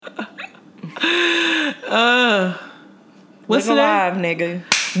What's Look alive, nigga.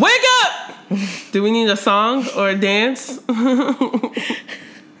 Wake up! Do we need a song or a dance?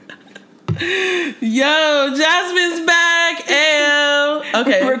 Yo, Jazmine's back. Ew.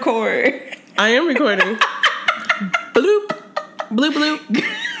 Okay. Record. I am recording. Bloop. Bloop, bloop.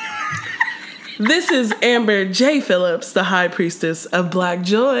 This is Amber J. Phillips, the High Priestess of Black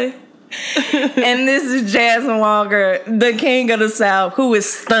Joy. And this is Jazmine Walker, the King of the South, who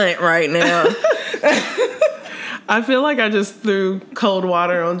is stunt right now. I feel like I just threw cold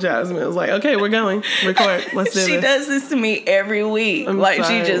water on Jazmine. I was like, okay, we're going. Record. Let's do this. She does this to me every week. I'm like,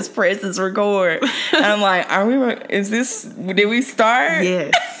 sorry. she just presses record. And I'm like, did we start?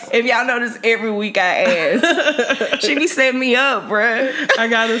 Yes. If y'all notice, every week I ask. She be setting me up, bruh. I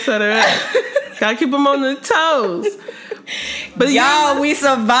gotta set her up. Gotta keep them on the toes. But y'all, we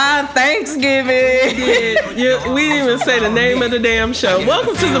survived Thanksgiving. We didn't even say the name of the damn show.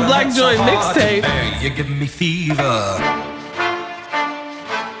 Welcome to the Black Joy mixtape. You're giving me fever.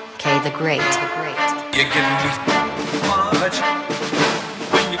 K the Great. You're giving me much.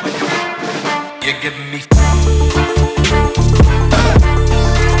 You're giving me.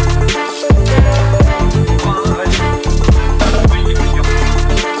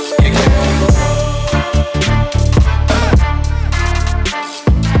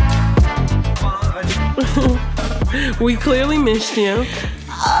 We clearly missed you.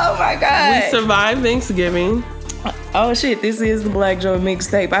 Oh my God. We survived Thanksgiving. Oh shit, this is the Black Joy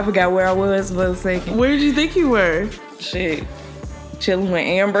mixtape. I forgot where I was for a second. Where did you think you were? Shit. Chilling with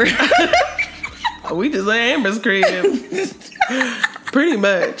Amber. We just let Amber's creative. Pretty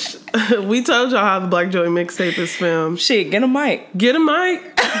much. We told y'all how the Black Joy mixtape is filmed. Shit, get a mic. Get a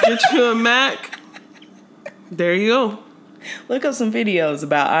mic. Get you a Mac. There you go. Look up some videos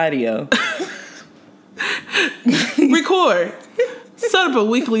about audio. Record. Set up a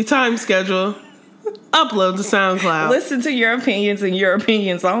weekly time schedule. Upload to SoundCloud. Listen to your opinions and your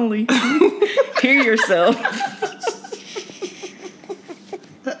opinions only. Hear yourself.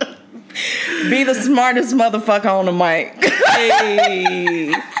 Be the smartest motherfucker on the mic.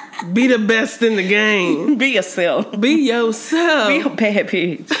 Hey. Be the best in the game. Be yourself. Be yourself. Be a bad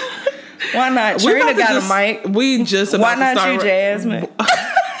bitch. Why not? Trina got a mic. We just about Why to start. not you, Jazmine?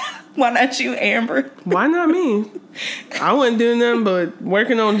 Why not you, Amber? Why not me? I wasn't doing nothing but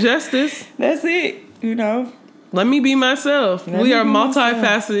working on justice. That's it, you know. Let me be myself. We are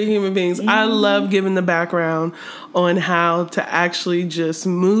multifaceted human beings. Mm-hmm. I love giving the background on how to actually just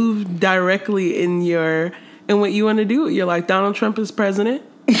move directly in what you want to do. You're like, Donald Trump is president.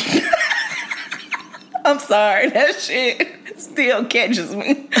 I'm sorry, that shit still catches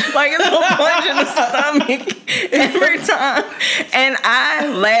me. Like it's a punch in the stomach every time. And I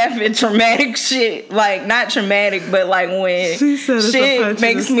laugh at traumatic shit. Like, not traumatic, but like when shit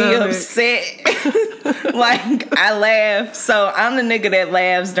makes me upset. Like, I laugh. So I'm the nigga that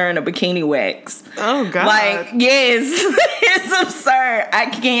laughs during a bikini wax. Oh, God. Like, yes, it's absurd. I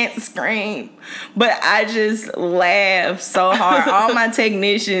can't scream. But I just laugh so hard. All my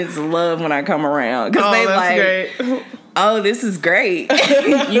technicians love when I come around. Because they like, great. Oh, this is great.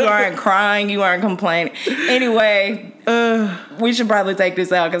 You aren't crying. You aren't complaining. Anyway, we should probably take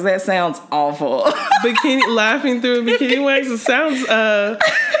this out because that sounds awful. Laughing through a bikini wax, it sounds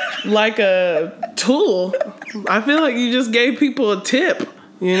like a tool. I feel like you just gave people a tip,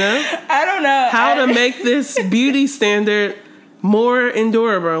 you know? I don't know. How to make this beauty standard more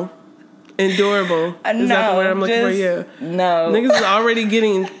endurable. Is that the word I'm looking for? Yeah. No. Niggas is already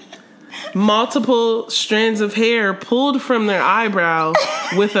getting multiple strands of hair pulled from their eyebrow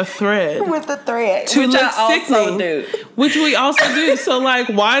with a thread. Which I also do. Which we also do. So, like,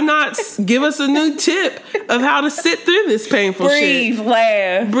 why not give us a new tip of how to sit through this painful shit?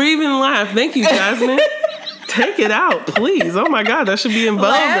 Breathe and laugh. Thank you, Jazmine. Take it out, please. Oh my God, that should be in Vogue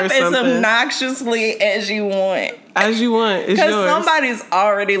or something. Laugh as obnoxiously as you want. As you want. It's yours. Because somebody's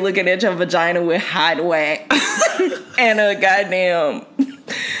already looking at your vagina with hot wax and a goddamn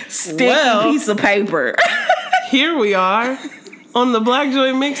sticky piece of paper. Here we are on the Black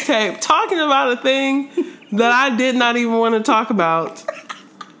Joy mixtape talking about a thing that I did not even want to talk about.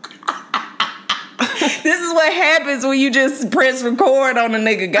 This is what happens when you just press record on a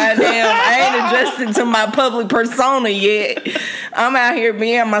nigga. Goddamn, I ain't adjusted to my public persona yet. I'm out here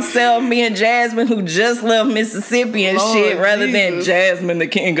being myself, me and Jazmine, who just left Mississippi and shit, rather than Jazmine, the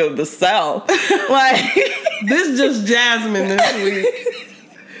King of the South. Like, this just Jazmine this week.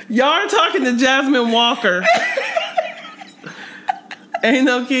 Y'all are talking to Jazmine Walker. Ain't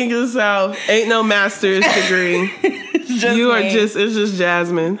no King of the South. Ain't no master's degree. It's just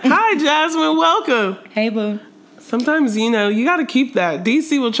Jazmine. Hi, Jazmine. Welcome. Hey, boo. Sometimes, you got to keep that.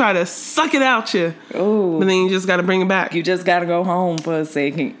 DC will try to suck it out you. Ooh. But then you just got to bring it back. You just got to go home for a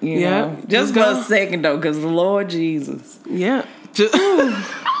second, you know. Just for a second, though, because the Lord Jesus. Yeah. I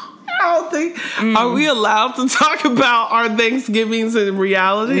don't think... Are we allowed to talk about our Thanksgivings in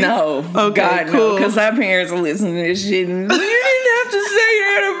reality? No. Okay, God, cool. no. Because our parents are listening to this shit. And, you didn't have to say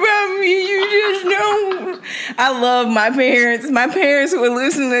that about me. You just don't. I love my parents. My parents who are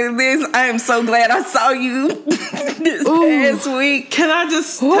listening to this, I am so glad I saw you this past week. Can I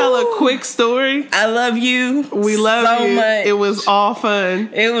just tell a quick story? I love you. We love so you. Much. It was all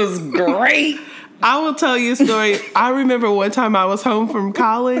fun. It was great. I will tell you a story. I remember one time I was home from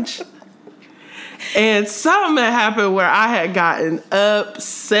college and something had happened where I had gotten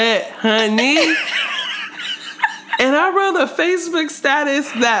upset, honey. And I wrote a Facebook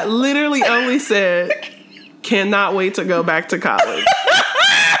status that literally only said, cannot wait to go back to college.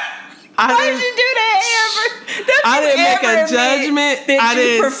 Why did you do that, Amber? I didn't make a judgment. I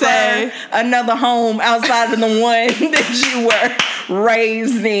didn't say another home outside of the one that you were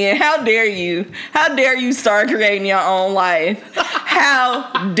raised in. How dare you? How dare you start creating your own life?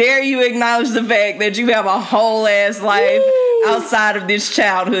 How dare you acknowledge the fact that you have a whole ass life outside of this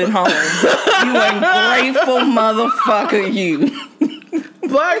childhood home? You ungrateful motherfucker, you.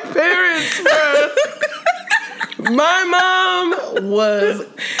 Black parents, bro. My mom was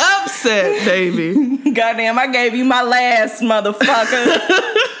upset, baby. Goddamn, I gave you my last, motherfucker.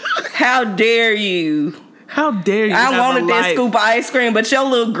 How dare you? How dare you? I wanted that scoop of ice cream, but your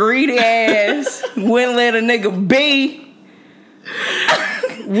little greedy ass wouldn't let a nigga be.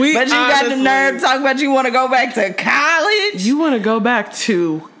 But you got the nerve to talk about you want to go back to college? You want to go back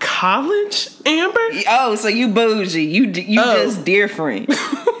to college, Amber? Oh, so you bougie. You just different.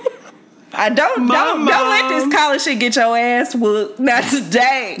 Don't let this college shit get your ass whooped. Not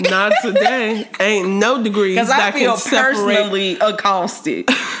today. Not today. Ain't no degrees that can separate. Because I feel personally accosted.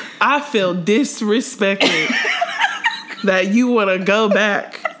 I feel disrespected that you want to go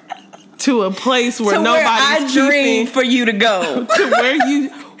back to a place where nobody's where I dreamed for you to go. To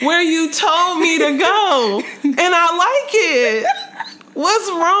where you told me to go. And I like it. What's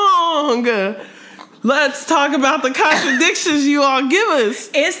wrong? Let's talk about the contradictions you all give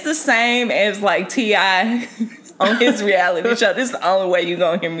us. It's the same as like T.I. on his reality show. This is the only way you're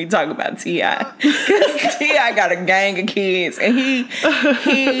going to hear me talk about T.I. Because T.I. got a gang of kids. And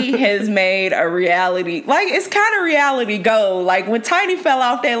he has made a reality. Like, it's kind of reality gold. Like, when Tiny fell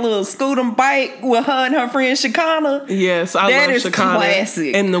off that little scooter bike with her and her friend Shakana. Yes, I love Shakana.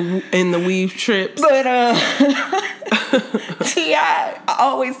 Classic. And the weave trips. But, T.I.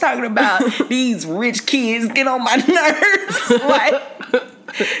 always talking about these rich kids get on my nerves. Like,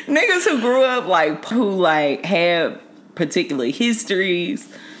 niggas who grew up who have particular histories.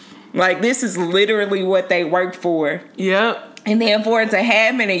 Like, this is literally what they worked for. Yep. And then for it to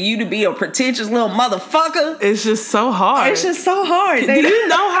happen and you to be a pretentious little motherfucker. It's just so hard. It's just so hard. Do you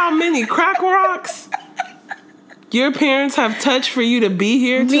know how many crack rocks your parents have touched for you to be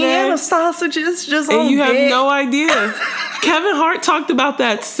here today? Vienna sausages just and on you deck. have no idea. Kevin Hart talked about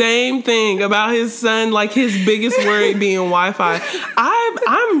that same thing about his son, like his biggest worry being Wi-Fi.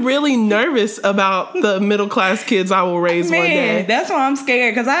 I'm really nervous about the middle class kids I will raise one day. That's why I'm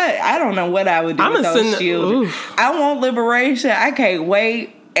scared because I don't know what I would do with those children. I want liberation. I can't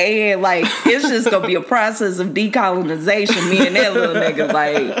wait. And it's just gonna be a process of decolonization. Me and that little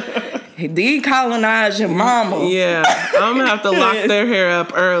nigga decolonize your mama. Yeah, I'm gonna have to lock their hair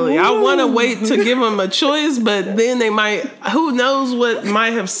up early. Ooh. I want to wait to give them a choice, but then they might. Who knows what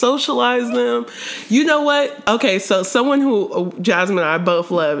might have socialized them? You know what? Okay, so someone who Jazmine and I both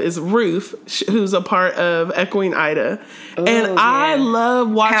love is Ruth, who's a part of Echoing Ida. Ooh, and I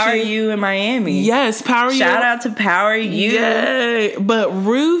love watching Power You in Miami. Yes, Power You. Shout out to Power You. Yay. But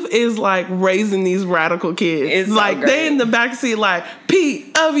Ruth is raising these radical kids. It's so they in the backseat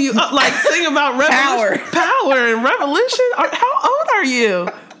P-O-U, sing about power and revolution. How old are you?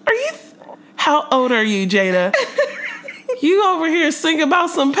 How old are you, Jada? You over here sing about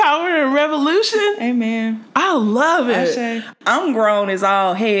some power and revolution? Amen. I love it. I'm grown as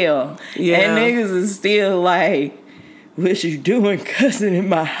all hell. Yeah. And niggas is still what you doing cussing in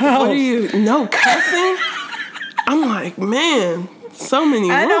my house? What are you? No cussing? I'm like, man, so many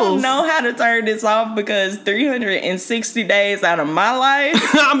rules. I don't know how to turn this off because 360 days out of my life,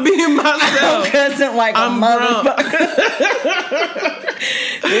 I'm being myself. I'm cussing like a motherfucker.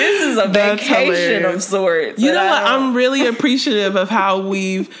 This is a vacation of sorts. You know what? I'm really appreciative of how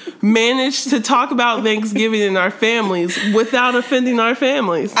we've managed to talk about Thanksgiving in our families without offending our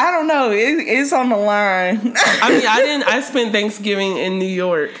families. I don't know. It's on the line. I spent Thanksgiving in New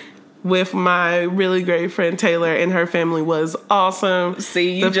York. with my really great friend Taylor, and her family was awesome.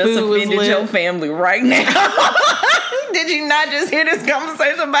 See, you just offended your family right now. Did you not just hear this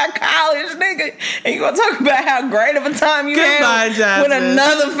conversation about college, nigga? And you gonna talk about how great of a time you had with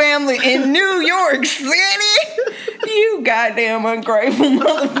another family in New York City? You goddamn ungrateful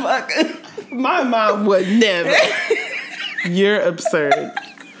motherfucker. My mom would never. You're absurd.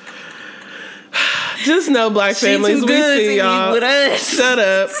 Just know, black families, we see y'all. Shut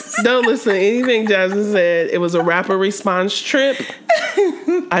up. Don't listen to anything Jazmine said. It was a rapid response trip.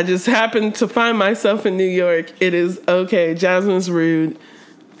 I just happened to find myself in New York. It is okay. Jazmine's rude.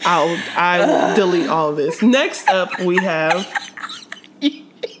 I will delete all of this. Next up, we have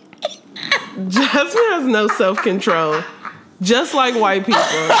Jazmine has no self-control. Just like white people.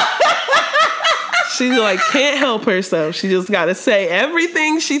 She can't help herself. She just got to say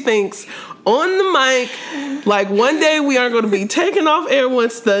everything she thinks on the mic. Like, one day we are going to be taken off air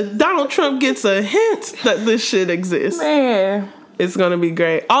once Donald Trump gets a hint that this shit exists. Man. It's going to be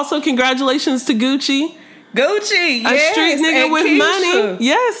great. Also, congratulations to Gucci. Gucci, a street nigga with money.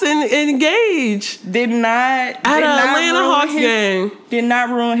 Yes, and engaged. At an Atlanta Hawks game. Did not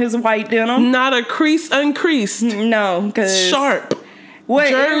ruin his white denim. Not a crease uncreased. No, because sharp. What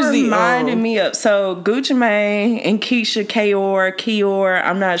Jersey it reminded me of. So Gucci Mane and Keisha Keyor,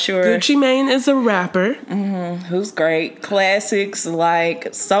 I'm not sure. Gucci Mane is a rapper. Mm-hmm. Who's great. Classics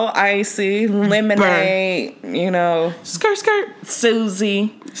like So Icy, Lemonade, Skirt.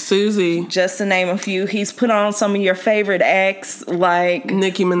 Susie. Just to name a few. He's put on some of your favorite acts like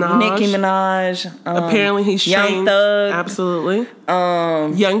Nicki Minaj. Apparently he's Young trained. Thug. Absolutely.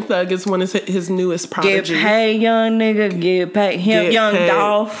 Young Thug is one of his newest prodigies. Get paid, young nigga. Get paid. Young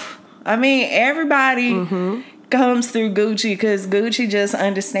Dolph. I mean, everybody comes through Gucci because Gucci just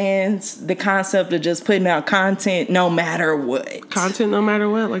understands the concept of just putting out content no matter what. Content no matter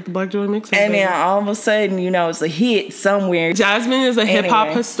what, like the Black Joy mixtape. And then all of a sudden, it's a hit somewhere. Jazmine is a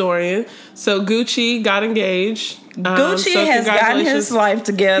hip-hop historian. So Gucci got engaged. Gucci has gotten his life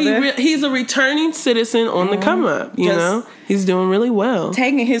together. He's a returning citizen on the come up, you know? He's doing really well.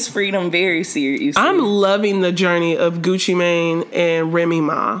 Taking his freedom very seriously. I'm loving the journey of Gucci Mane and Remy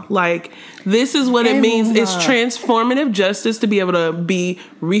Ma. Like, this is what it means. It's transformative justice to be able to be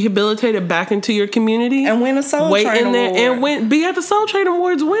rehabilitated back into your community. And win a Soul Train Award. And be at the Soul Train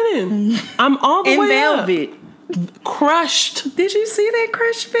Awards winning. I'm all the way up. In Velvet. Crushed. Did you see that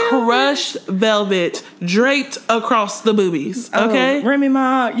crushed velvet? Crushed velvet draped across the boobies. Okay, Remy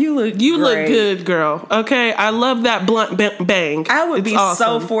Ma, you look good, girl. Okay, I love that blunt bang. I would be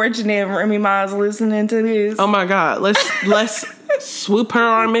awesome. So fortunate if Remy Ma's listening to this. Oh my God, let's swoop her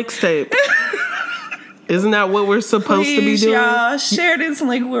our mixtape. Isn't that what we're supposed to be doing? Y'all, share this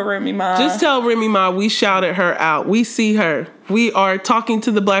link with Remy Ma. Just tell Remy Ma we shouted her out. We see her. We are talking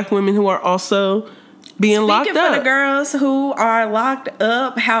to the black women who are also being locked up. For the girls who are locked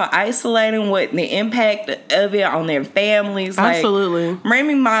up, how isolating, what the impact of it on their families. Absolutely. Like,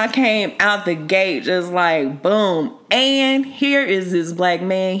 Remy Ma came out the gate just like, boom. And here is this black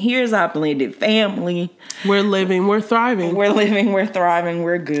man. Here's our blended family. We're living. We're thriving. We're living. We're thriving.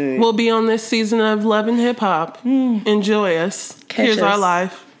 We're good. We'll be on this season of Love and Hip Hop. Enjoy us. Here's our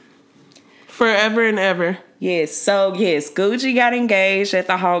life. Forever and ever. Yes, Gucci got engaged at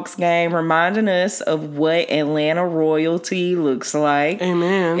the Hawks game, reminding us of what Atlanta royalty looks like.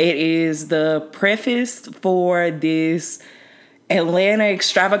 Amen. It is the preface for this Atlanta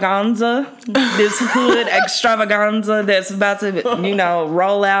extravaganza, this hood extravaganza that's about to,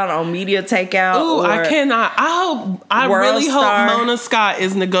 roll out on media takeout. Ooh, I cannot. I really hope Mona Scott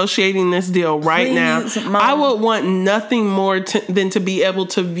is negotiating this deal right now. Mom. I would want nothing more than to be able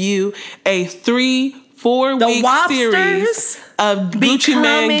to view a 3-4 week series of Gucci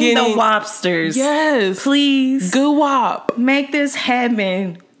Mane getting the Wobsters. Yes, please, Goo Wop, make this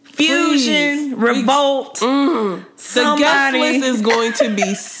happen. Fusion, revolt. The guest list is going to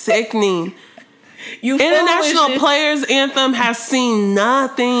be sickening. International Players Anthem has seen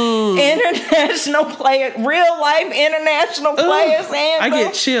nothing. International player, real life International Players Anthem. I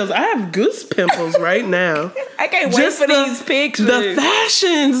get chills. I have goose pimples right now. I can't wait for these pictures. The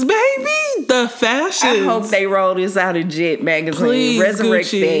fashions, baby. The fashions. I hope they roll this out of Jet magazine. Please, resurrect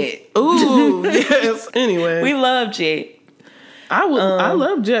Gucci. that. Ooh, yes. Anyway, we love Jet. I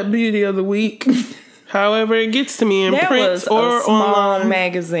love Jet Beauty of the Week. However, it gets to me in print or a small online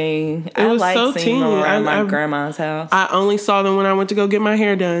magazine. It was so seeing teeny. them around my grandma's house. I only saw them when I went to go get my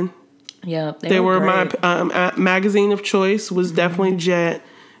hair done. Yeah, they were my magazine of choice. Was definitely Jet,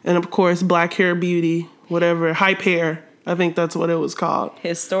 and of course Black Hair Beauty, whatever Hype Hair. I think that's what it was called.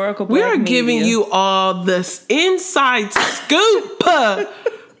 Historical. We are giving you all this inside scoop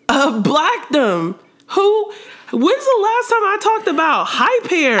of blackdom. When's the last time I talked about hype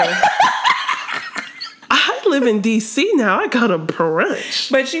hair? I live in D.C. now. I got a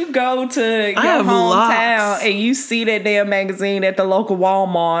brunch. But you go to your hometown and you see that damn magazine at the local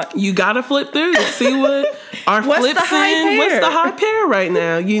Walmart. You gotta flip through to see what our flips in. What's the hype hair right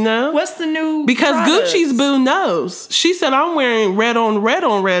now, you know? What's the new Because products? Gucci's boo knows. She said I'm wearing red on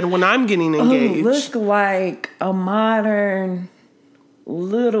red when I'm getting engaged. Look like a modern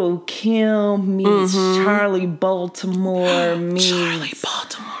Little Kim meets Charlie Baltimore meets Charlie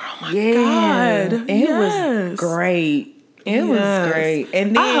Baltimore. Oh my God. It was great. It was great.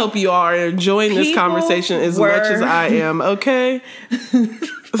 And then I hope you are enjoying this conversation as much as I am, okay?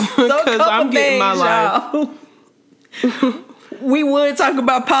 Because I'm getting my life. We would talk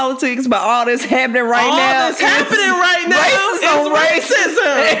about politics, but all this happening right now. All this happening right now is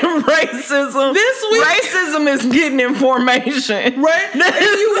racism. This week, racism is getting in formation. Right?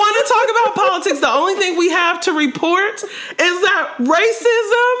 If you want to talk about politics, the only thing we have to report is that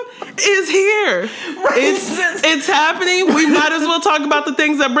racism is here. It's happening. We might as well talk about the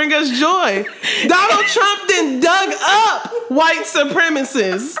things that bring us joy. Donald Trump then dug up white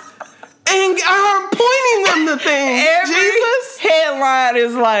supremacists and are pointing them to things. Jesus. Headline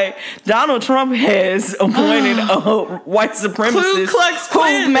is like, Donald Trump has appointed a white supremacist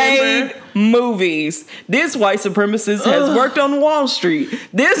who made movies. This white supremacist has worked on Wall Street.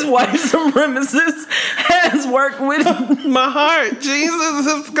 This white supremacist has worked with my heart. Jesus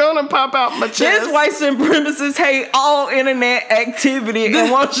is gonna pop out my chest. This white supremacist hate all internet activity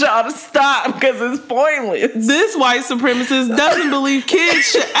and wants y'all to stop because it's pointless. This white supremacist doesn't believe kids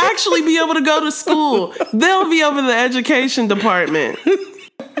should actually be able to go to school. They'll be over the education department.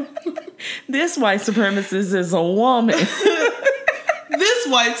 This white supremacist is a woman. This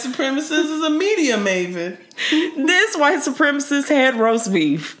white supremacist is a media maven. This white supremacist had roast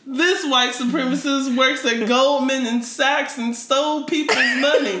beef. This white supremacist works at Goldman and Sachs and stole people's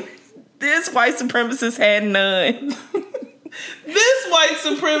money. This white supremacist had none. This white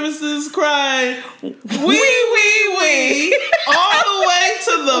supremacist cried, wee, all the way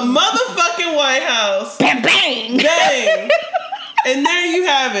to the motherfucking White House. Bang, bang. Bang. And there you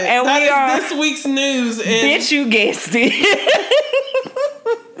have it. And that is this week's news. And bitch, you guessed it.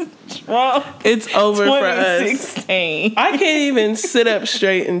 Trump, it's over for us. 2016. I can't even sit up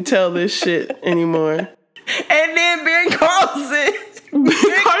straight and tell this shit anymore. And then Ben Carson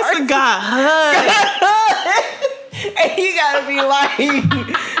got hugged. And he gotta be like,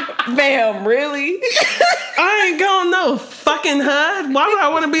 bam, really? I ain't going no fucking HUD. Why would I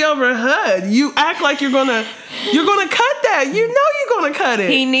want to be over HUD? You act like you're gonna cut that. You know you're gonna cut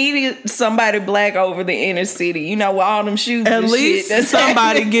it. He needed somebody black over the inner city. You know, with all them shoes. At and least shit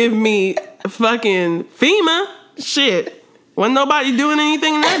somebody give me fucking FEMA. Shit. Wasn't nobody doing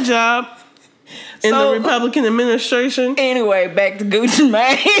anything in that job. In the Republican administration. Anyway, back to Gucci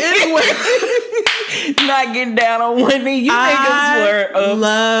Mane. Not getting down on one knee. You niggas were upset. I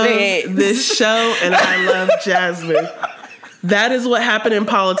love this show and I love Jazmine. That is what happened in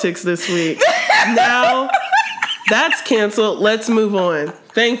politics this week. Now, that's canceled. Let's move on.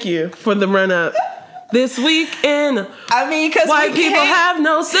 Thank you for the run-up. This weekend, because white people have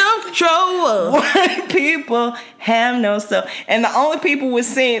no self-control. White people have no self, and the only people with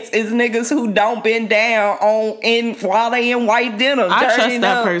sense is niggas who don't bend down while they in white denim. I trust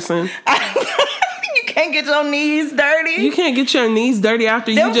that person. You can't get your knees dirty. You can't get your knees dirty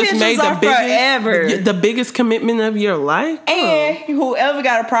after you just made the biggest commitment of your life. And whoever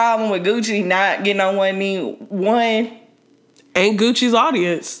got a problem with Gucci not getting on one knee, ain't Gucci's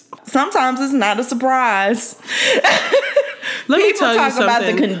audience. Sometimes it's not a surprise. People talk about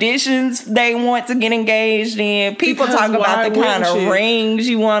the conditions they want to get engaged in. People talk about the kind of rings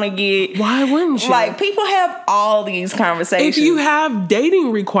you want to get. Why wouldn't you? Like, people have all these conversations. If you have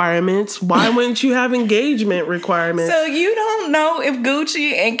dating requirements, why wouldn't you have engagement requirements? So you don't know if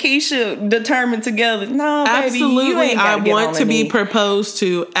Gucci and Keisha determined together. No, absolutely. Baby, you ain't I want to be knee. proposed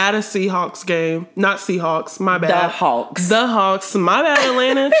to at a Seahawks game. Not Seahawks, my bad. The Hawks. My bad,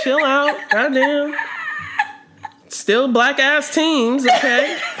 Atlanta. Chill out. Goddamn. Still black ass teams,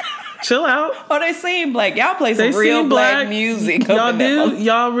 okay? Chill out. Oh, they seem black. Y'all play some real black music. Y'all do.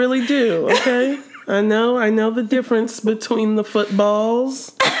 Y'all really do, okay? I know the difference between the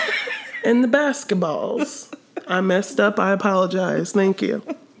footballs and the basketballs. I messed up. I apologize. Thank you.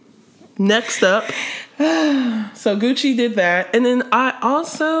 Next up. So Gucci did that. And then I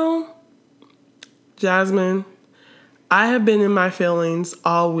also, Jazmine, I have been in my feelings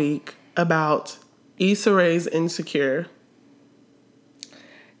all week about Issa Rae's Insecure.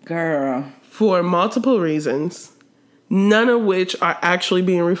 Girl. For multiple reasons. none of which are actually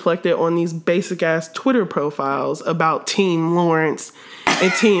being reflected on these basic-ass Twitter profiles about Team Lawrence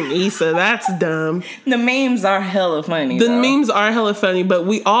and Team Issa. That's dumb. The memes are hella funny, memes are hella funny, but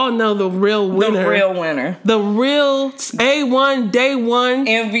we all know the real winner. The real winner. The real A1, day one.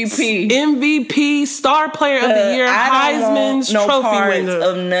 MVP, star player of the year, Heisman's trophy winner.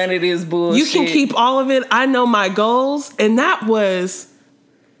 Of none of this bullshit. You can keep all of it. I know my goals. And that was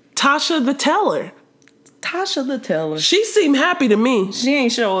Tasha the Teller. Tasha the Teller. She seemed happy to me. She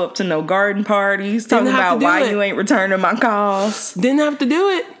ain't show up to no garden parties talking about why you ain't returning my calls. Didn't have to do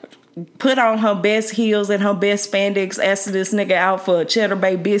it. Put on her best heels and her best spandex, asked this nigga out for Cheddar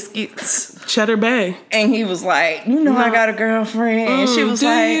Bay biscuits. Cheddar Bay. And he was like, I got a girlfriend. And she was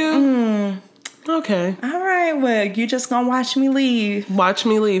like, okay. All right, well, you just gonna watch me leave. Watch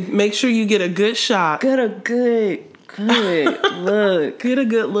me leave. Make sure you get a good shot. Get a good look. Get a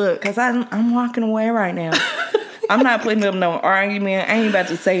good look. Because I'm walking away right now. I'm not putting up no argument. I ain't about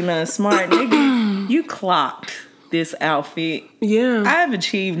to say nothing smart. Nigga, you clocked this outfit. Yeah. I've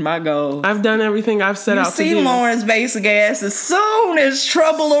achieved my goal. I've done everything I've set out to do. You see Lawrence basic ass as soon as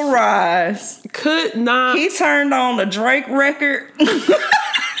trouble arise. Could not. He turned on the Drake record.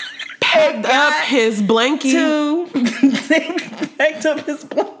 Packed up his blankie. Packed up his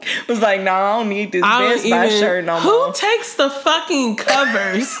blankie. Was like, no, I don't need this Best Buy shirt no more. Who takes the fucking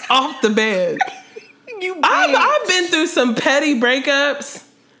covers off the bed? I've been through some petty breakups.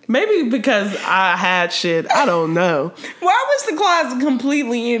 Maybe because I had shit. I don't know. Why was the closet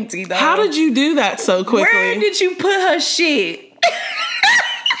completely empty, though? How did you do that so quickly? Where did you put her shit?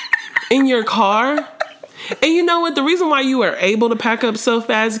 In your car? And you know what? The reason why you were able to pack up so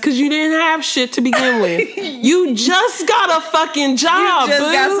fast is because you didn't have shit to begin with. You just got a fucking job, You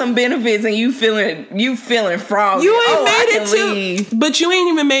just got some benefits and you feeling froggy. You ain't but you ain't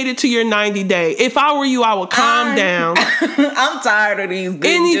even made it to your 90-day. If I were you, I would calm down. I'm tired of these good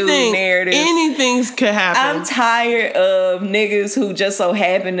dude narratives. Anything could happen. I'm tired of niggas who just so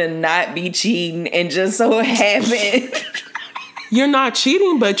happen to not be cheating and just so happen... You're not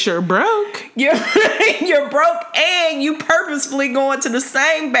cheating, but you're broke. You're broke and you purposefully going to the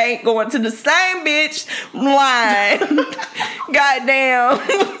same bank, going to the same bitch line. Goddamn.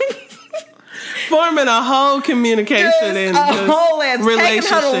 Forming a whole communication and a whole ass relationship.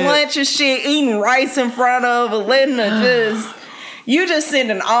 Taking her to lunch and shit, eating rice in front of her, letting her you just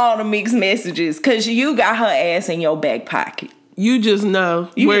sending all the mixed messages because you got her ass in your back pocket. You just know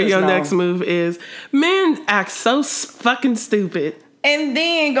where your next move is. Men act so fucking stupid. And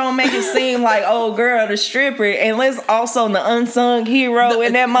then gonna make it seem like, oh girl, the stripper. And let's also the unsung hero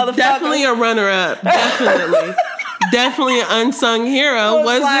in that motherfucker. Definitely a runner-up. Definitely. Definitely an unsung hero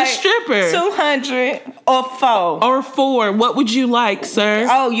was like the stripper. 200 or 4. Or 4. What would you like, sir?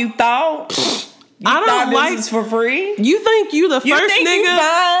 Oh, you thought? I don't like this is for free. You think you the first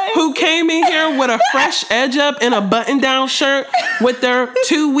nigga who came in here with a fresh edge up and a button-down shirt with their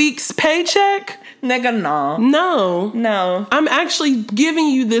 2 weeks paycheck? Nigga, no. No. I'm actually giving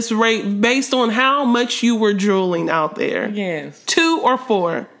you this rate based on how much you were drooling out there. Yes. 2 or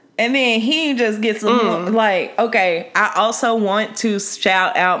 4. And then he just gets like, okay, I also want to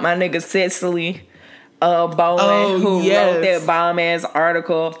shout out my nigga Cecily Bowen, who wrote that bomb-ass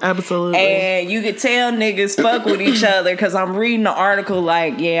article. Absolutely. And you could tell niggas fuck with each other because I'm reading the article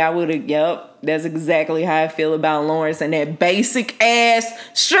like, yeah, I would have, that's exactly how I feel about Lawrence and that basic-ass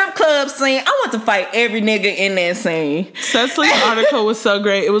strip club scene. I want to fight every nigga in that scene. Cecily's article was so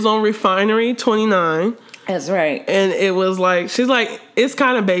great. It was on Refinery 29. That's right. And it was like, she's like, it's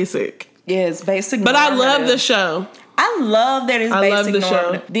kind of basic. Yeah, it's basic. But I love the show. I love that it's basic. I love the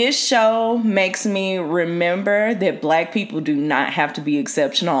show. This show makes me remember that black people do not have to be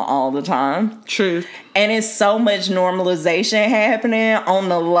exceptional all the time. Truth. And it's so much normalization happening on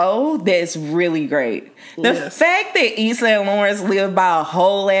the low that's really great. The fact that Issa and Lawrence live by a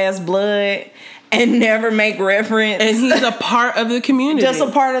whole ass blood and never make reference. And he's a part of the community. Just a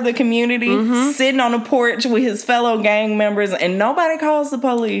part of the community, sitting on the porch with his fellow gang members, and nobody calls the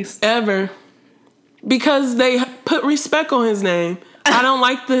police. Ever. Because they put respect on his name. I don't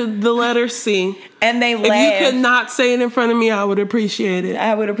like the letter C. And they laugh. If you could not say it in front of me, I would appreciate it.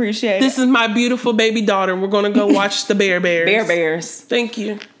 I would appreciate it. This is my beautiful baby daughter. We're going to go watch the Bear Bears. Bear Bears. Thank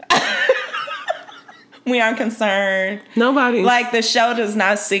you. We aren't concerned. Nobody. Like, the show does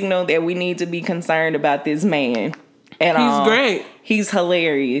not signal that we need to be concerned about this man at all. He's great. He's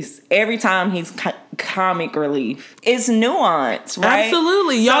hilarious. Every time comic relief. It's nuance, right?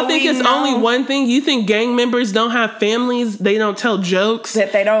 Absolutely. Y'all think it's only one thing? You think gang members don't have families? They don't tell jokes?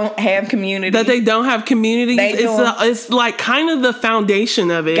 That they don't have community? That they don't have communities? It's like kind of the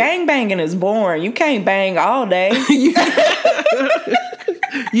foundation of it. Gang banging is boring. You can't bang all day.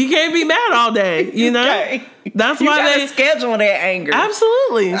 You can't be mad all day, you know? Okay. That's why they schedule that anger.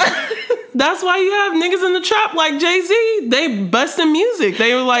 Absolutely. That's why you have niggas in the trap like Jay-Z. They busting music.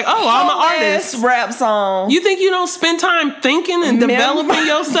 They were like, oh, I'm an artist. Rap song. You think you don't spend time thinking and developing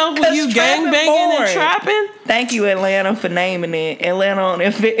yourself when you gang banging and trapping? Thank you, Atlanta, for naming it. Atlanta on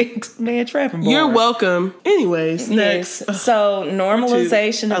FX. Man, trapping boring. You're welcome. Anyways, next. So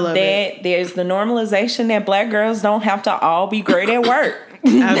normalization of that. It. There's the normalization that black girls don't have to all be great at work.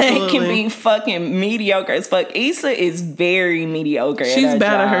 They can be fucking mediocre as fuck. Issa is very mediocre. She's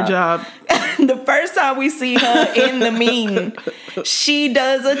bad at her job. The first time we see her in the meeting, she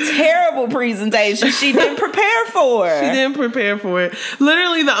does a terrible presentation. She didn't prepare for it. She didn't prepare for it.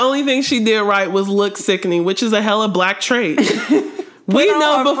 Literally, the only thing she did right was look sickening, which is a hella black trait. We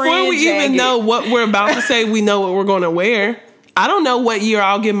know before we even know what we're about to say, we know what we're going to wear. I don't know what year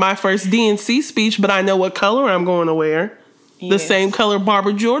I'll give my first DNC speech, but I know what color I'm going to wear. Yes. The same color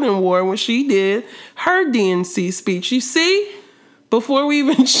Barbara Jordan wore when she did her DNC speech. You see? Before we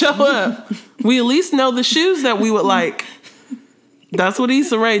even show up, we at least know the shoes that we would like. That's what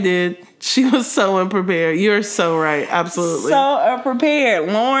Issa Rae did. She was so unprepared. You're so right. Absolutely. So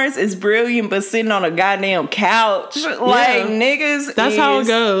unprepared. Lawrence is brilliant, but sitting on a goddamn couch. Like, niggas That's how it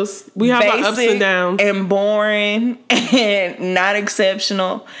goes. We have our ups and downs. And boring and not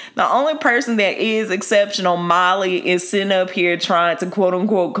exceptional. The only person that is exceptional, Molly, is sitting up here trying to quote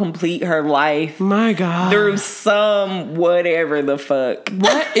unquote complete her life. My God. Through some whatever the fuck.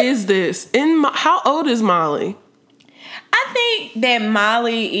 What is this? How old is Molly? I think that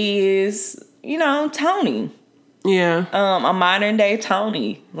Molly is, Tony. Yeah. A modern day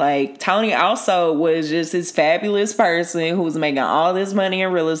Tony. Like, Tony also was just this fabulous person who was making all this money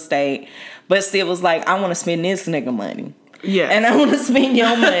in real estate, but still was like, I want to spend this nigga money. Yeah. And I want to spend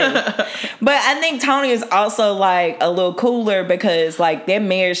your money. But I think Tony is also like a little cooler because like that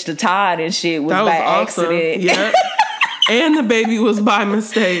marriage to Todd and shit was by accident. Yeah. And the baby was by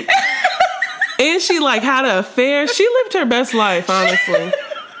mistake. And she like had an affair. She lived her best life, honestly.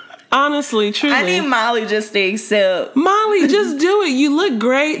 Honestly, truly. I need Molly just to accept. Molly, just do it. You look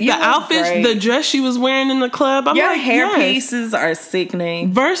great. The outfit, the dress she was wearing in the club. I'm Your like, hair pieces are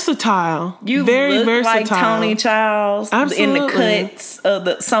sickening. Versatile. You very look versatile. Like Tony Childs. Absolutely. In the cuts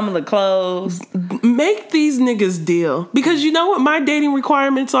of some of the clothes. Make these niggas deal. Because you know what my dating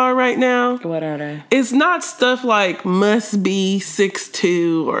requirements are right now? What are they? It's not stuff like must be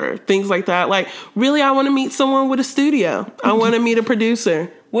 6'2" or things like that. Like, really, I want to meet someone with a studio. I want to meet a producer.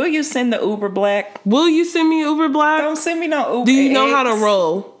 Will you send the Uber Black? Will you send me Uber Black? Don't send me no Uber Do you know how to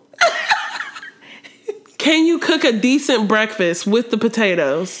roll? Can you cook a decent breakfast with the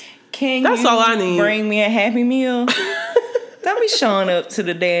potatoes? That's all I need. Bring me a Happy Meal? Don't be showing up to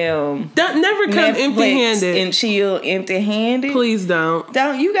the damn never come empty-handed and chill empty-handed. Please don't.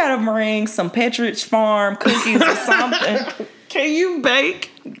 You gotta bring some Petridge Farm cookies or something. Can you bake?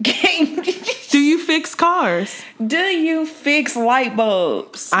 Do you fix cars? Do you fix light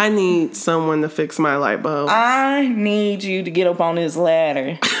bulbs? I need someone to fix my light bulbs. I need you to get up on this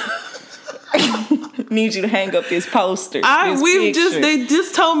ladder. Need you to hang up this poster. They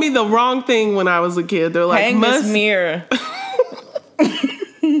just told me the wrong thing when I was a kid. They're like, hang this mirror.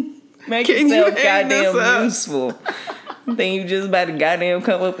 Make yourself goddamn useful. Then you just about to goddamn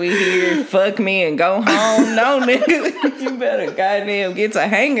come up in here, fuck me, and go home. No, nigga. You better goddamn get to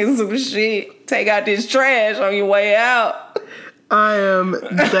hanging some shit. Take out this trash on your way out. I am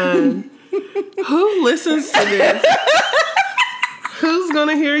done. Who listens to this? Who's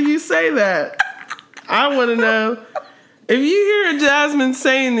gonna hear you say that? I want to know. If you hear Jazmine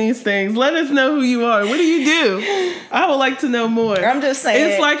saying these things, let us know who you are. What do you do? I would like to know more. I'm just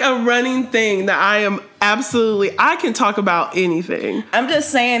saying. It's like a running thing that I can talk about anything. I'm just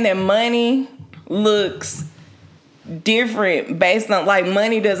saying that money looks different based on, like,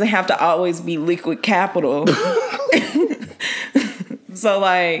 money doesn't have to always be liquid capital. So,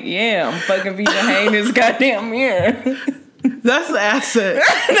 like, yeah, I'm fucking for you to hang this goddamn mirror. That's the asset.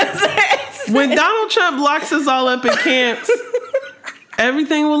 That's the asset. When Donald Trump locks us all up in camps,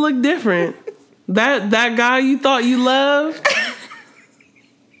 everything will look different. That guy you thought you loved,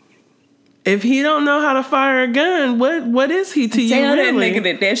 if he don't know how to fire a gun, what is he to you really? Tell that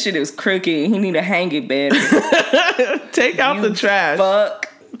nigga that shit is crooked. He need to hang it better. Take out the trash. Fuck.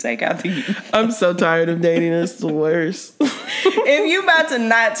 Take out the youth. I'm so tired of dating. It's the worst. If you about to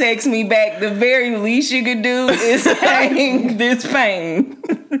not text me back, the very least you could do is hang this pain.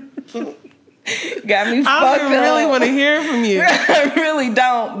 Got me fucked up. I really want to hear from you. I really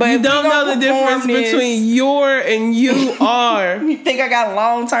don't. But you don't know the difference between your and you are. You think I got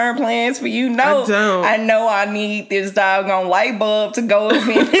long-term plans for you? No. I don't. I know I need this doggone light bulb to go up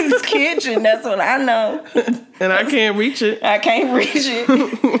in this kitchen. That's what I know. And I can't reach it. I can't reach it.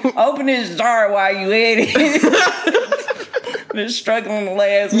 Open this jar while you at it. Been struggling the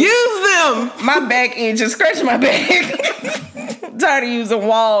last week. Use them. My back itches. Scratch my back. I'm tired of using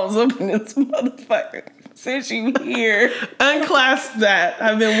walls up in this motherfucker. Since you here. Unclasp that.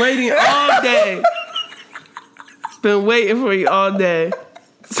 I've been waiting all day. Been waiting for you all day.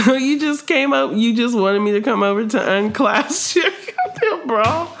 So you just came up. You just wanted me to come over to unclasp your goddamn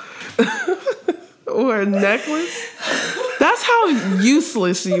bra. Or a necklace. That's how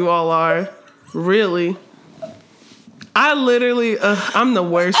useless you all are. Really. I literally, I'm the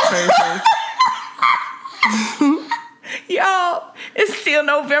worst person. Y'all, it's still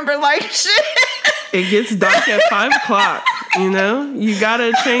November like shit. It gets dark at 5 o'clock, you know? You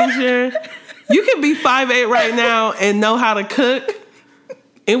gotta change you can be 5'8" right now and know how to cook,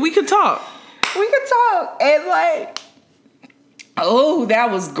 and we could talk. We could talk, and like, oh,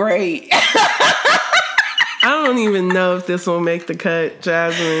 that was great. I don't even know if this will make the cut,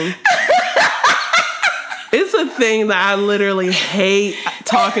 Jazmine. It's a thing that I literally hate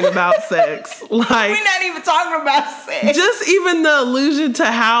talking about sex. Like, we're not even talking about sex. Just even the allusion to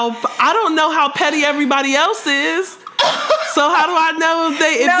how I don't know how petty everybody else is. So how do I know if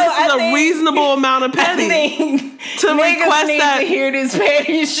this is a reasonable amount of petty to request that? To hear this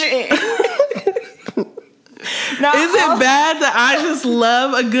petty shit. Is it bad that I just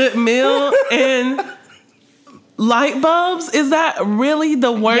love a good meal and light bulbs? Is that really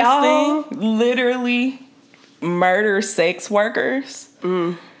the worst thing? Literally murder sex workers.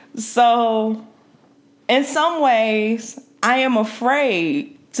 So in some ways, I am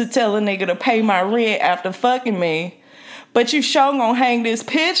afraid to tell a nigga to pay my rent after fucking me. But you sure gonna hang this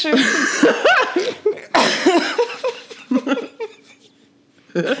picture.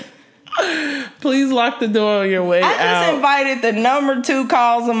 Please lock the door on your way out. I just invited the number 2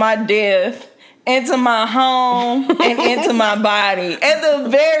 cause of my death into my home and into my body. At the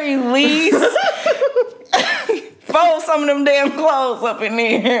very least, fold some of them damn clothes up in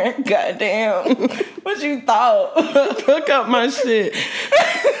there. Goddamn. What you thought? Hook up my shit.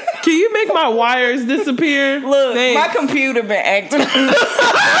 Can you make my wires disappear? Look, my computer been acting.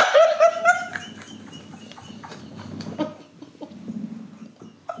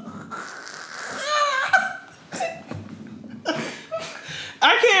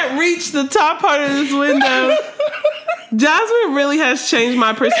 I can't reach the top part of this window. Jazmine really has changed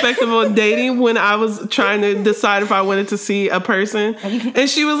my perspective on dating when I was trying to decide if I wanted to see a person. And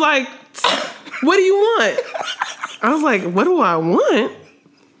she was like, what do you want? I was like, what do I want?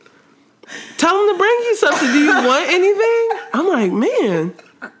 Tell them to bring you something. Do you want anything? I'm like, man,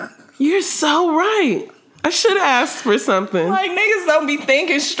 you're so right. I should have asked for something. Like, niggas don't be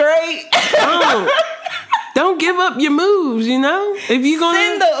thinking straight. Don't give up your moves, you know? If you gonna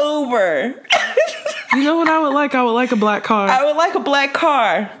send the Uber. You know what I would like? I would like a black car. I would like a black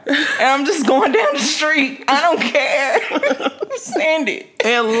car. And I'm just going down the street. I don't care. Send it.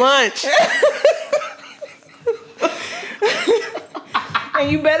 And lunch. And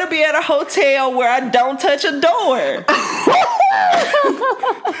you better be at a hotel where I don't touch a door.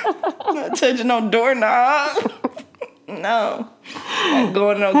 I'm not touching no doorknob. No. Not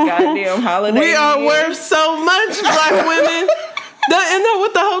going to no goddamn holiday. We are worth so much, black women. Isn't that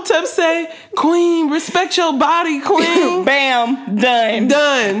what the hotep say? Queen, respect your body, queen. Bam, done.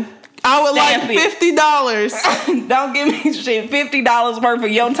 Done. I would like $50. Don't give me shit. $50 worth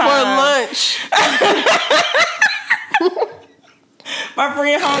of your time. For lunch. My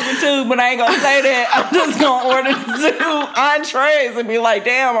friend hungry too, but I ain't gonna say that. I'm just gonna order 2 entrees and be like,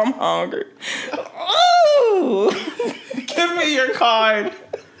 damn, I'm hungry. Ooh. Give me your card.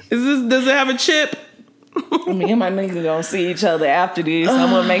 Does it have a chip? Me and my nigga gonna see each other after this. I'm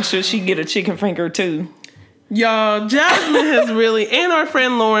gonna make sure she get a chicken finger too. Y'all, Jazmine has really, and our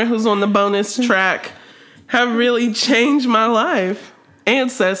friend Lauren, who's on the bonus track, have really changed my life.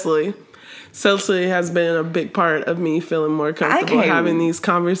 And Cecily. Cecily has been a big part of me feeling more comfortable having these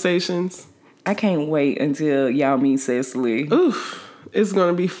conversations. I can't wait until y'all meet Cecily. Oof, it's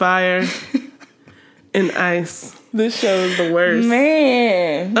gonna be fire. and ice. This show is the worst.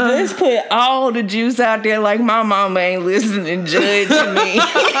 Man, just put all the juice out there like my mama ain't listening and judging me.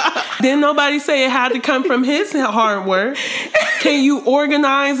 Didn't nobody say it had to come from his hard work? Can you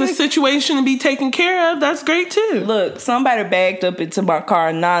organize a situation and be taken care of? That's great too. Look, somebody backed up into my car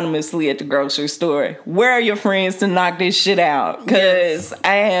anonymously at the grocery store. Where are your friends to knock this shit out? Because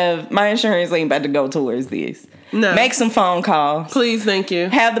my insurance ain't about to go towards this. No. Make some phone calls. Please, thank you.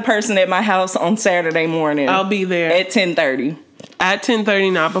 Have the person at my house on Saturday morning. I'll be there. At 10:30. At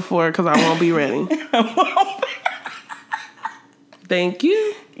 10:30, not before, because I won't be ready. Thank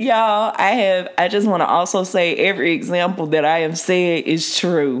you. Y'all, I just want to also say every example that I have said is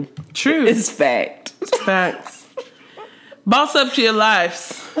true. True. It's fact. Facts. Boss up to your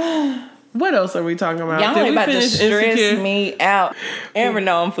lives. What else are we talking about? Y'all ain't about to stress me out. Ever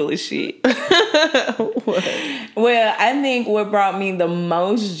know I'm full of shit. What? Well, I think what brought me the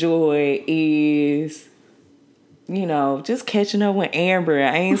most joy is, just catching up with Amber.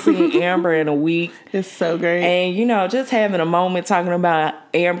 I ain't seen Amber in a week. It's so great. And, just having a moment talking about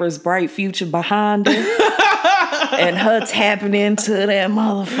Amber's bright future behind her. And her tapping into that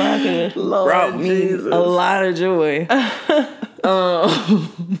motherfucker brought me Jesus. A lot of joy.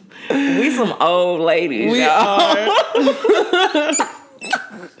 We some old ladies, we y'all. Are.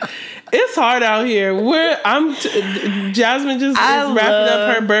 It's hard out here. Jazmine just is wrapping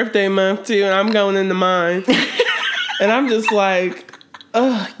up her birthday month too, and I'm going into mine. And I'm just like,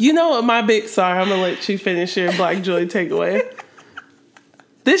 you know what my big sorry, I'm gonna let you finish your Black Joy takeaway.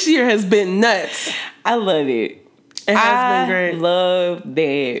 This year has been nuts. I love it. It has been great. I love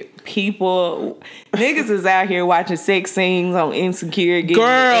that niggas is out here watching sex scenes on Insecure.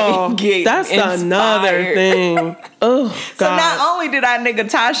 Girl, that's inspired. Another thing. Oh, God. So not only did our nigga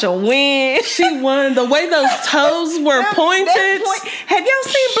Tasha win, she won. The way those toes were pointed. Have y'all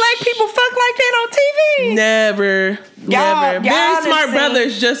seen black people fuck like that on TV? Never. Y'all Very Smart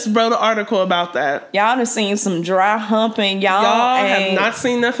Brothers just wrote an article about that. Y'all done seen some dry humping. Y'all have not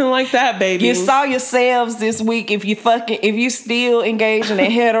seen nothing like that, baby. You saw yourselves this week if you still engaged in a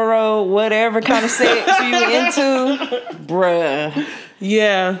hetero, whatever kind of sex you into, bruh.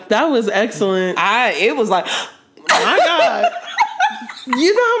 Yeah, that was excellent. It was like, my God.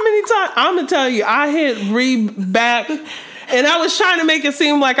 You know how many times, I'm going to tell you, I hit read back. And I was trying to make it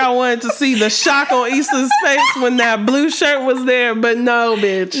seem like I wanted to see the shock on Issa's face when that blue shirt was there, but no,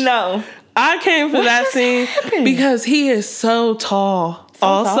 bitch. No. I came for that scene because he is so tall.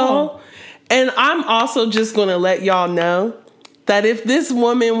 Tall. And I'm also just going to let y'all know that if this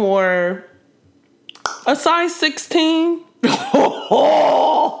woman were a size 16,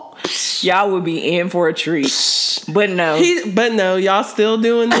 y'all would be in for a treat. But no, y'all still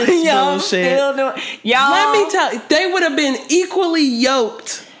doing this bullshit. Y'all. Let me tell you, they would have been equally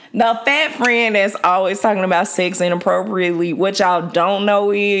yoked. The fat friend that's always talking about sex inappropriately, what y'all don't know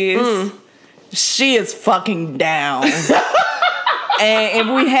is she is fucking down. And if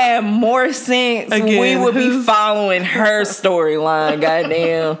we had more sense, we would be following her storyline,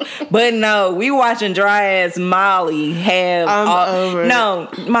 goddamn. But no, we watching dry ass Molly have. Over no,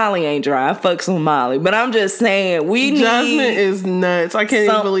 Molly ain't dry. I fucks with Molly, but I'm just saying Jazmine is nuts. I can't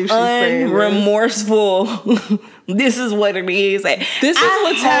even believe she's saying this. Remorseful. This is what it is. This is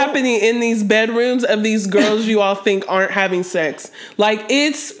what's happening in these bedrooms of these girls you all think aren't having sex. Like,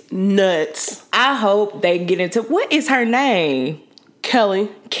 it's nuts. I hope they get into what is her name. Kelly.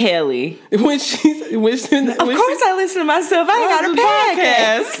 Of course I listen to myself. I ain't got a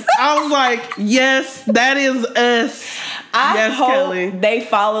podcast. I was like, yes, that is us. I hope Kelly. They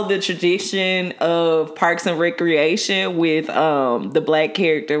follow the tradition of Parks and Recreation with the black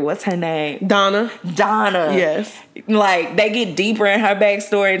character. What's her name? Donna. Yes. Like, they get deeper in her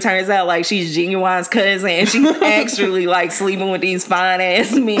backstory. It turns out like she's Genuine's cousin, and she's actually like sleeping with these fine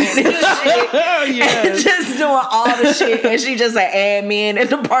ass men and shit. Yes. And just doing all the shit. And she just an admin at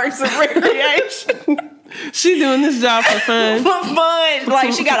the Parks and Recreation. She doing this job for fun.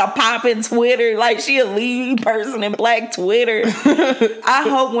 Like, she got a poppin' Twitter. Like, she a lead person in Black Twitter. I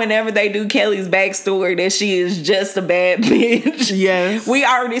hope whenever they do Kelly's backstory that she is just a bad bitch. Yes. We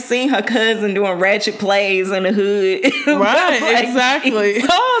already seen her cousin doing ratchet plays in the hood. Right, like, exactly.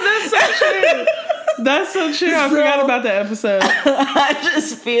 Oh, that's so true. That's so true. I forgot about that episode. I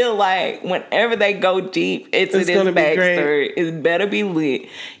just feel like whenever they go deep into this backstory, it better be lit.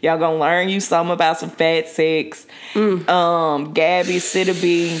 Y'all gonna learn you something about some fat sex. Gabby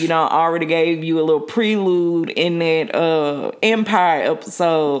Sittaby, already gave you a little prelude in that Empire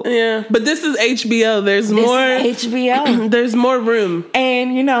episode. Yeah, but this is HBO. There's more HBO. There's more room.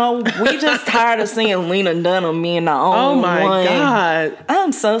 And we just tired of seeing Lena Dunham being the only one. Oh my God.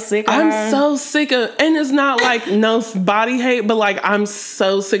 I'm so sick of her. I'm so sick of and it's not like no body hate, but like I'm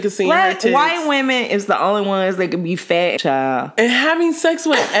so sick of seeing her tits. White women is the only ones that can be fat, child, and having sex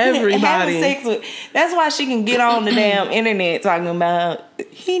with everybody. That's why she can get on the damn internet talking about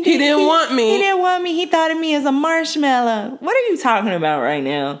he didn't want me. He didn't want me. He thought of me as a marshmallow. What are you talking about right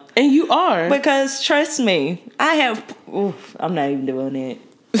now? And you are, because trust me, I have. I'm not even doing it.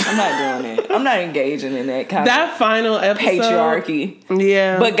 I'm not doing it. I'm not engaging in that kind of final episode, patriarchy.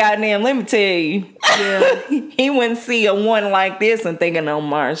 Yeah. But goddamn, let me tell you. Yeah. He wouldn't see a one like this and thinking no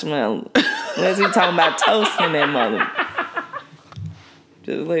marshmallow. Unless he talking about toasting that mother.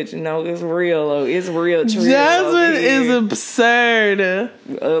 Just let you know it's real. It's real true. Jazmine is absurd.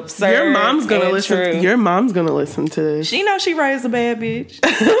 Absurd. Your mom's gonna listen. True. Your mom's gonna listen to this. She knows she raised a bad bitch.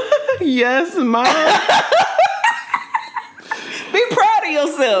 Yes, mom. Be proud of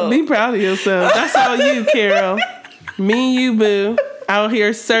yourself. Be proud of yourself. That's all you, Carol. Me and you, boo. Out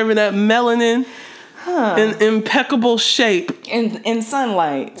here serving up melanin in impeccable shape. In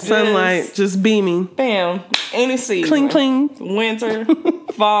sunlight. Sunlight, just beaming. Bam. Any season. Cling, cling. Winter,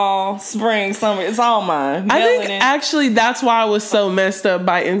 fall, spring, summer. It's all mine. I think actually that's why I was so messed up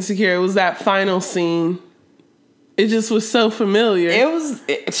by Insecure. It was that final scene. It just was so familiar.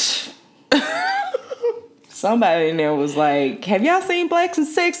 Somebody in there was like, have y'all seen Blacks and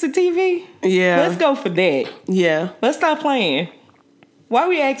Sex at TV? Yeah. Let's go for that. Yeah. Let's stop playing. Why are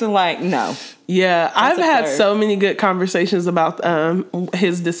we acting like no? Yeah. I've had so many good conversations about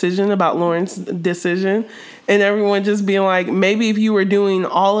his decision, about Lauren's decision. And everyone just being like, maybe if you were doing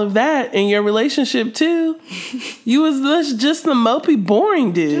all of that in your relationship too, you was just the mopey,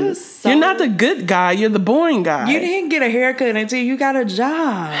 boring dude. You're not the good guy. You're the boring guy. You didn't get a haircut until you got a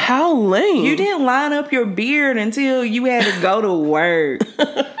job. How lame. You didn't line up your beard until you had to go to work.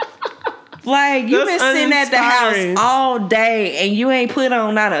 Like, you've been sitting at the house all day and you ain't put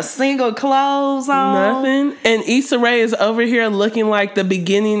on not a single clothes on. Nothing. And Issa Rae is over here looking like the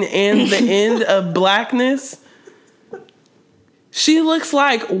beginning and the end of blackness. She looks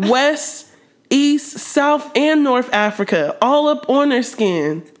like West, East, South, and North Africa all up on her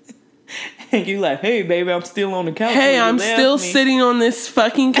skin. And you like, hey, baby, I'm still on the couch. Hey, I'm still sitting on this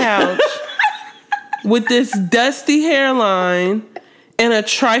fucking couch with this dusty hairline and a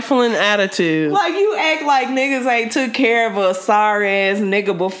trifling attitude. Like, you act like niggas ain't took care of a sorry ass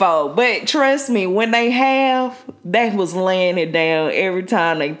nigga before. But trust me, when they have, they was laying it down every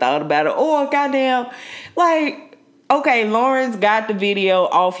time they thought about it. Or goddamn, like, okay, Lawrence got the video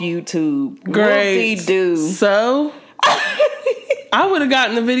off YouTube. Great. Whoop-de-doo. So? I would have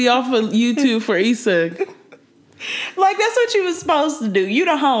gotten the video off of YouTube for Issa. Like, that's what you was supposed to do. You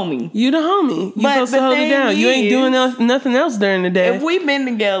the homie. You supposed to hold it down. You ain't doing nothing else during the day. If we've been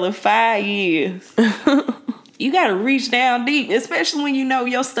together 5 years, you got to reach down deep, especially when you know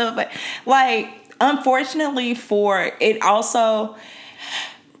your stuff. Like, unfortunately for it also...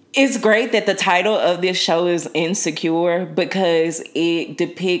 It's great that the title of this show is Insecure because it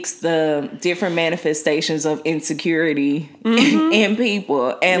depicts the different manifestations of insecurity in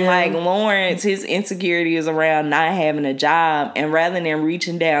people. And like Lawrence, his insecurity is around not having a job. And rather than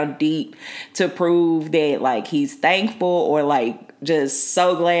reaching down deep to prove that like he's thankful or like just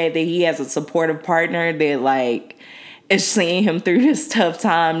so glad that he has a supportive partner that like is seeing him through this tough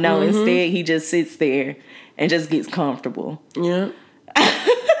time. No, instead he just sits there and just gets comfortable. Yeah.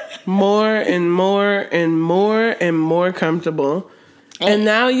 More and more and more and more comfortable. And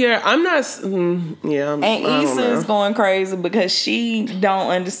now I'm not, yeah. And Issa's going crazy because she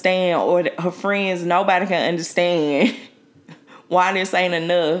don't understand, or her friends, nobody can understand why this ain't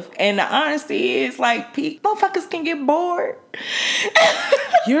enough. And the honesty is like, motherfuckers can get bored.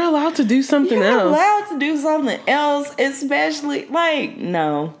 You're allowed to do something else. You're allowed to do something else, especially, like,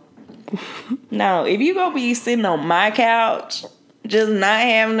 no. No, if you gonna be sitting on my couch... just not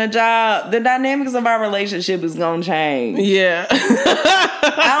having a job, the dynamics of our relationship is gonna change. Yeah.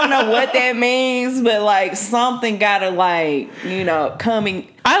 I don't know what that means, but like something gotta like, you know, coming.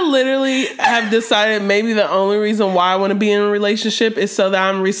 I literally have decided maybe the only reason why I want to be in a relationship is so that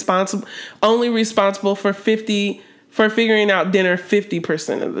I'm only responsible for figuring out dinner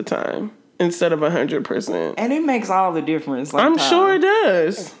 50% of the time instead of 100%. And it makes all the difference. I'm sure it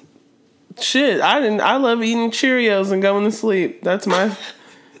does. Shit, I love eating Cheerios and going to sleep. That's what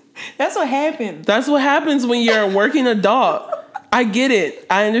happens. That's what happens when you're a working adult. I get it.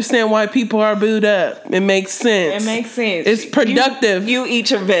 I understand why people are booed up. It makes sense. It's productive. You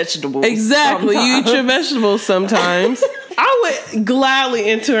eat your vegetables. Exactly. Sometimes. You eat your vegetables sometimes. I would gladly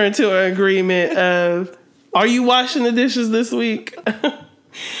enter into an agreement of, are you washing the dishes this week?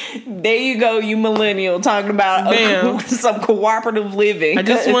 There you go, you millennial, talking about some cooperative living. I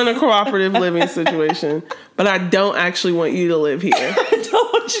just want a cooperative living situation, but I don't actually want you to live here. I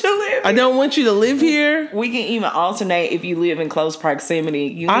don't want you to live here. I don't want you to live here. We can even alternate if you live in close proximity.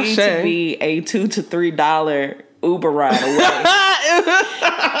 You need to be a $2 to $3 Uber ride away.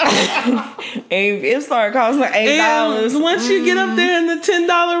 And it started costing like $8. Once you get up there in the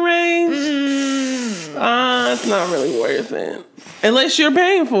 $10 range, it's not really worth it. Unless you're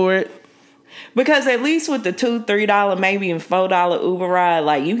paying for it. Because at least with the $2, $3, maybe even $4 Uber ride,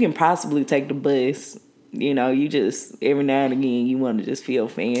 like you can possibly take the bus. You know, you just every now and again you want to just feel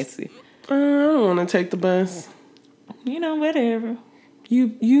fancy. I don't want to take the bus. You know, whatever.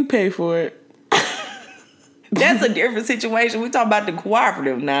 You pay for it. That's a different situation. We talk about the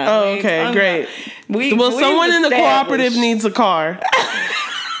cooperative now. Oh, okay, great. Someone in the cooperative needs a car.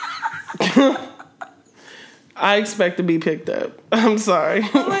 I expect to be picked up. I'm sorry.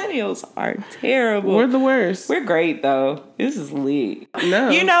 Millennials are terrible. We're the worst. We're great, though. This is lit. No.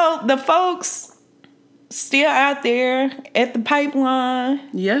 You know, the folks still out there at the pipeline.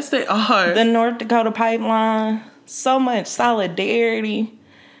 Yes, they are. The North Dakota pipeline. So much solidarity.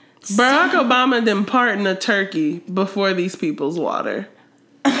 Barack Obama didn't pardon a turkey before these people's water.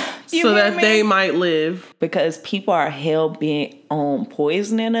 So that they might live. Because people are hell-bent on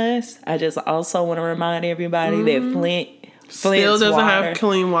poisoning us. I just also want to remind everybody that Flint still doesn't have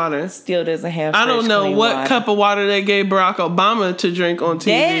clean water. Still doesn't have I don't know what water. Cup of water they gave Barack Obama to drink on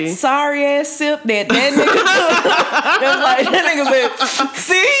TV. That sorry-ass sip that nigga took. That nigga said,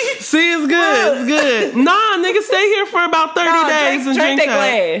 see, it's good. It's good. Nah, nigga, stay here for about 30 days and drink that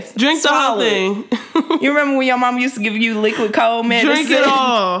glass. Drink the whole thing. You remember when your mom used to give you liquid cold medicine? Drink it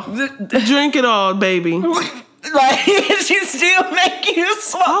all. Drink it all, baby. Like, she still making you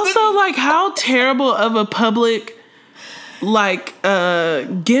swallow. Also, like, how terrible of a public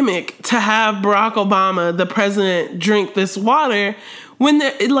gimmick to have Barack Obama, the president, drink this water when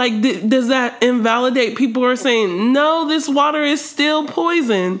does that invalidate people who are saying no, this water is still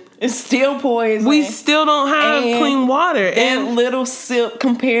poison? It's still poison. We still don't have clean water. And little sip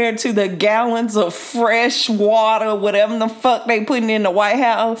compared to the gallons of fresh water, whatever the fuck they putting in the White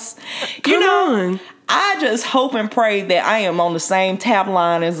House. Come on. I just hope and pray that I am on the same tap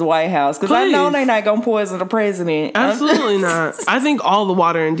line as the White House, because I know they're not gonna poison the president. Absolutely not. I think all the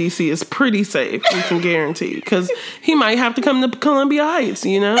water in DC is pretty safe. We can guarantee, because he might have to come to Columbia Heights,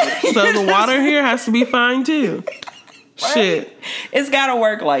 you know. So the water here has to be fine too. Right? Shit, it's gotta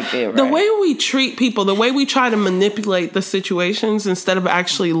work like that. Right? The way we treat people, the way we try to manipulate the situations instead of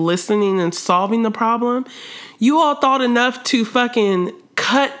actually listening and solving the problem. You all thought enough to fucking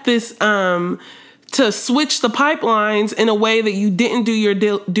cut this to switch the pipelines in a way that you didn't do your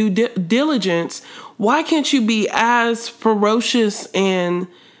due diligence. Why can't you be as ferocious and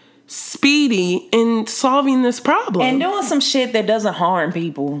speedy in solving this problem? And doing some shit that doesn't harm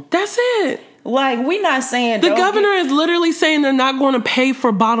people. That's it. Like, we're not saying... The governor is literally saying they're not going to pay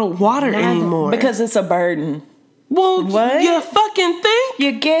for bottled water anymore. Because it's a burden. Well, what? You fucking think?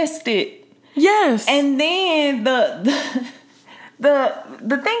 You guessed it. Yes. And then the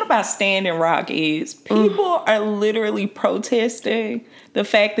thing about Standing Rock is people are literally protesting the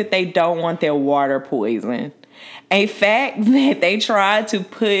fact that they don't want their water poisoned. A fact that they tried to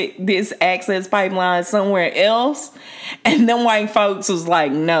put this access pipeline somewhere else, and them white folks was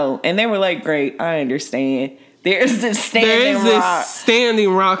like, no. And they were like, great, I understand. There's this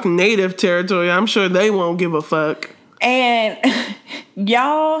Standing Rock native territory. I'm sure they won't give a fuck. And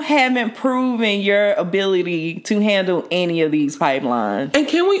y'all haven't proven your ability to handle any of these pipelines. And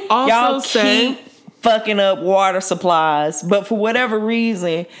can we also keep fucking up water supplies, but for whatever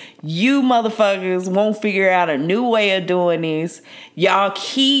reason, you motherfuckers won't figure out a new way of doing this. Y'all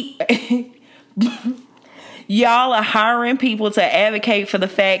are hiring people to advocate for the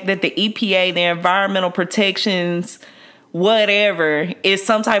fact that the EPA, the environmental protections, whatever, is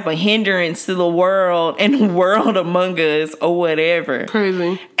some type of hindrance to the world and the world among us or whatever.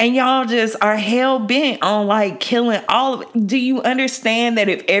 Crazy. And y'all just are hell bent on like killing all of it. Do you understand that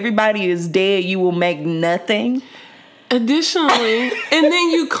if everybody is dead, you will make nothing? Additionally, and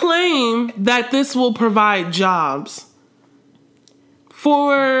then you claim that this will provide jobs.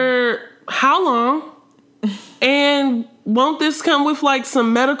 For how long? And won't this come with like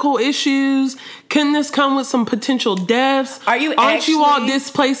some medical issues? Can this come with some potential deaths? Aren't you all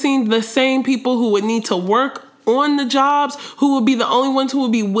displacing the same people who would need to work on the jobs, who would be the only ones who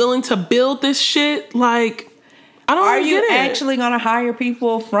would be willing to build this shit? Like, I don't get it. Are you actually going to hire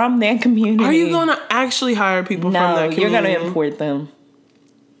people from that community? Are you going to actually hire people from that community? No, you're going to import them.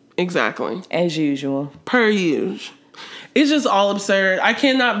 Exactly. As usual. Per usual. It's just all absurd. I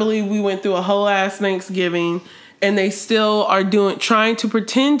cannot believe we went through a whole ass Thanksgiving and they still are trying to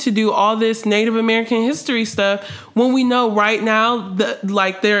pretend to do all this Native American history stuff when we know right now that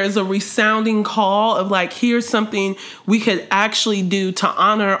like there is a resounding call of like, here's something we could actually do to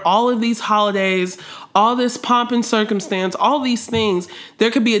honor all of these holidays, all this pomp and circumstance, all these things.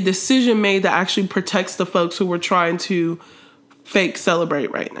 There could be a decision made that actually protects the folks who we're trying to fake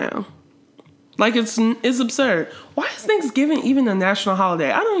celebrate right now. Like, it's absurd. Why is Thanksgiving even a national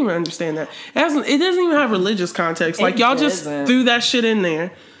holiday? I don't even understand that. It doesn't even have religious context. Like, y'all just threw that shit in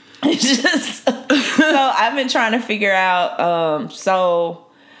there. So I've been trying to figure out, so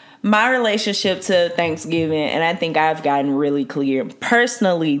my relationship to Thanksgiving, and I think I've gotten really clear.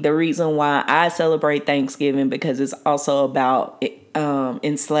 Personally, the reason why I celebrate Thanksgiving, because it's also about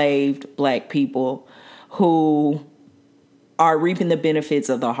enslaved Black people who are reaping the benefits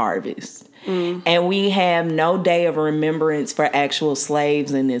of the harvest. And we have no day of remembrance for actual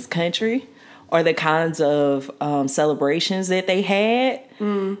slaves in this country or the kinds of celebrations that they had.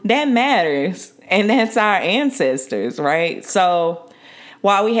 That matters. And that's our ancestors, right? So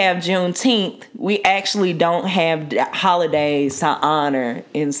while we have Juneteenth, we actually don't have holidays to honor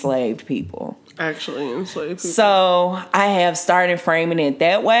enslaved people. Actually enslaved people. So I have started framing it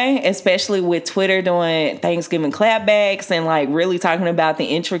that way, especially with Twitter doing Thanksgiving clapbacks and like really talking about the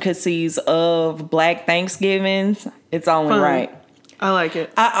intricacies of Black Thanksgivings. It's only right. I like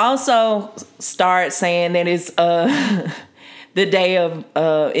it. I also start saying that it's the day of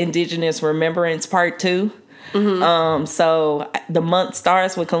Indigenous Remembrance Part 2. So the month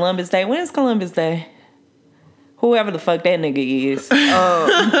starts with Columbus Day. When is Columbus Day? Whoever the fuck that nigga is.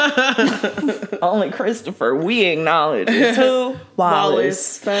 Only Christopher we acknowledge. It's who?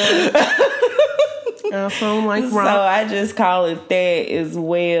 Wallace. Also like so I just call it that as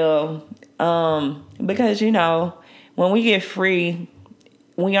well. Because, you know, when we get free,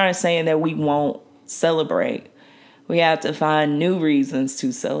 we aren't saying that we won't celebrate. We have to find new reasons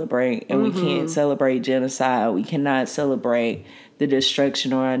to celebrate. And we can't celebrate genocide. We cannot celebrate the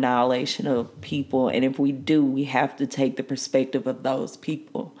destruction or annihilation of people. And if we do, we have to take the perspective of those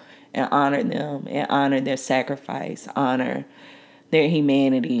people and honor them and honor their sacrifice, honor their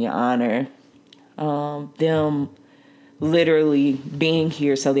humanity, honor them literally being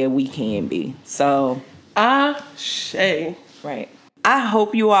here so that we can be. So, Shay. Right. I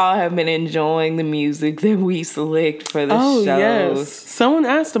hope you all have been enjoying the music that we select for the shows. Yes. Someone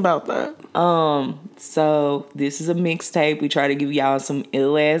asked about that. So this is a mixtape. We try to give y'all some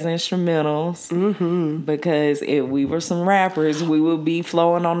ill-ass instrumentals. Because if we were some rappers, we would be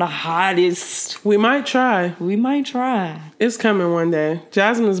flowing on the hottest. We might try. It's coming one day.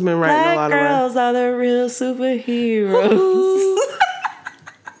 Jazmine's been writing Black a lot of girls are the real superheroes.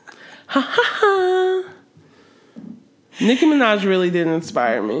 Ha ha ha. Nicki Minaj really did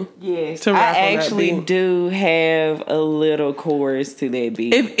inspire me. Yes, I actually do have a little chorus to that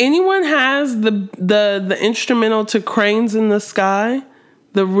beat. If anyone has the instrumental to Cranes in the Sky,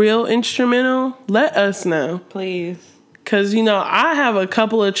 the real instrumental, let us know. Please. Because, you know, I have a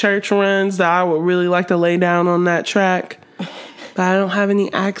couple of church runs that I would really like to lay down on that track. But I don't have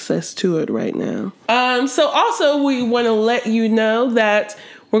any access to it right now. So also we want to let you know that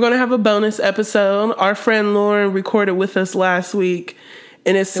we're going to have a bonus episode. Our friend Lauren recorded with us last week.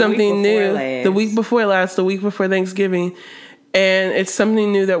 And it's something new. The week before Thanksgiving. And it's something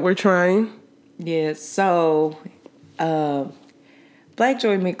new that we're trying. Yeah, so Black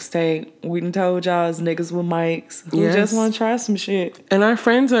Joy Mixtape. We done told y'all as niggas with mics who just want to try some shit. And our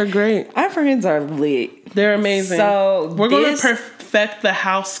friends are great. Our friends are lit. They're amazing. So we're going to perfect the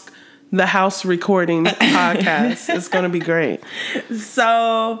house recording podcast. It's going to be great.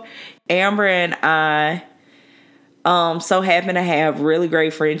 So Amber and I so happen to have really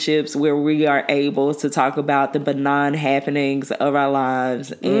great friendships where we are able to talk about the benign happenings of our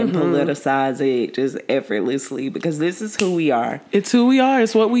lives and politicize it just effortlessly, because this is who we are. It's who we are.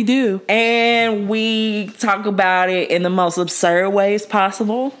 It's what we do. And we talk about it in the most absurd ways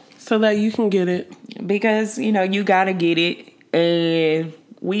possible. So that you can get it. Because, you know, you got to get it. And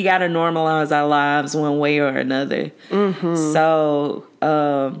we got to normalize our lives one way or another. So,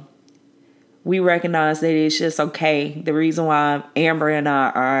 we recognize that it's just okay. The reason why Amber and I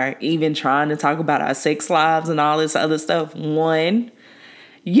are even trying to talk about our sex lives and all this other stuff. One,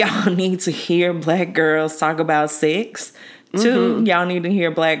 y'all need to hear Black girls talk about sex. 2, y'all need to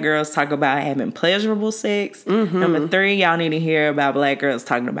hear black girls talk about having pleasurable sex. Number 3, y'all need to hear about black girls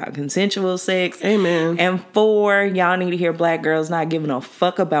talking about consensual sex. Amen. And 4, y'all need to hear black girls not giving a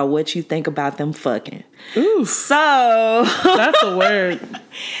fuck about what you think about them fucking. Ooh. So that's a word.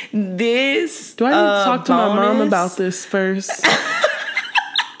 This do I need to talk to my mom about this first?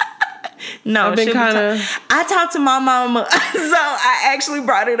 No, I've been kind of. I talked to my mama, so I actually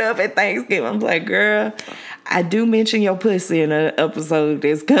brought it up at Thanksgiving. I'm like, girl, I do mention your pussy in an episode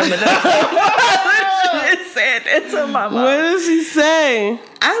that's coming up. I said that to my mom. What did she say?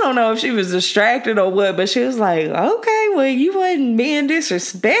 I don't know if she was distracted or what, but she was like, okay, well, you wasn't being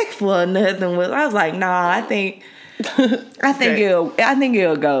disrespectful or nothing. I was like, nah, I think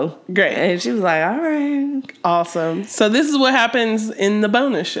it'll go. Great. And she was like, all right. Awesome. So this is what happens in the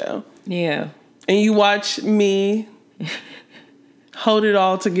bonus show. Yeah. And you watch me hold it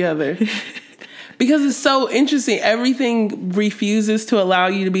all together. Because it's so interesting. Everything refuses to allow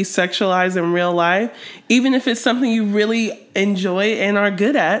you to be sexualized in real life, even if it's something you really enjoy and are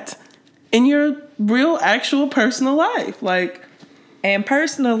good at in your real, actual personal life. Like, and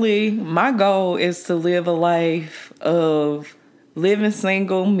personally, my goal is to live a life of living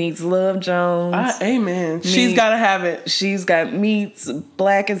single meets Love Jones. Amen. She's got to have it. She's got meets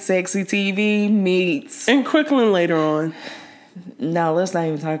Black and Sexy TV meets. And Crooklyn later on. No, let's not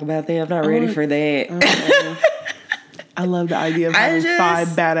even talk about that. I'm not ready for that. Okay. I love the idea of having 5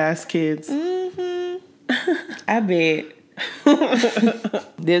 badass kids. I bet.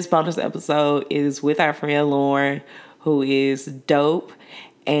 This bonus episode is with our friend Lauren, who is dope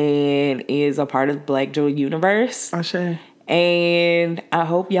and is a part of the Black Joy universe. Ashe. And I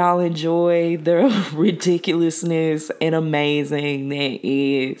hope y'all enjoy the ridiculousness and amazing that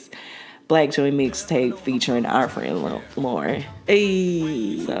is Black Joy Mixtape featuring our friend Lauren.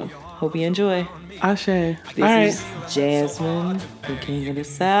 Hey. So, hope you enjoy. Ashe. This is Jazmine, the King of the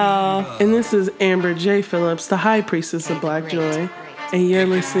South. And this is Amber J. Phillips, the High Priestess of Black Joy. And you're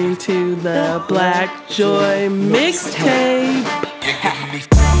listening to the Black Joy Mixtape.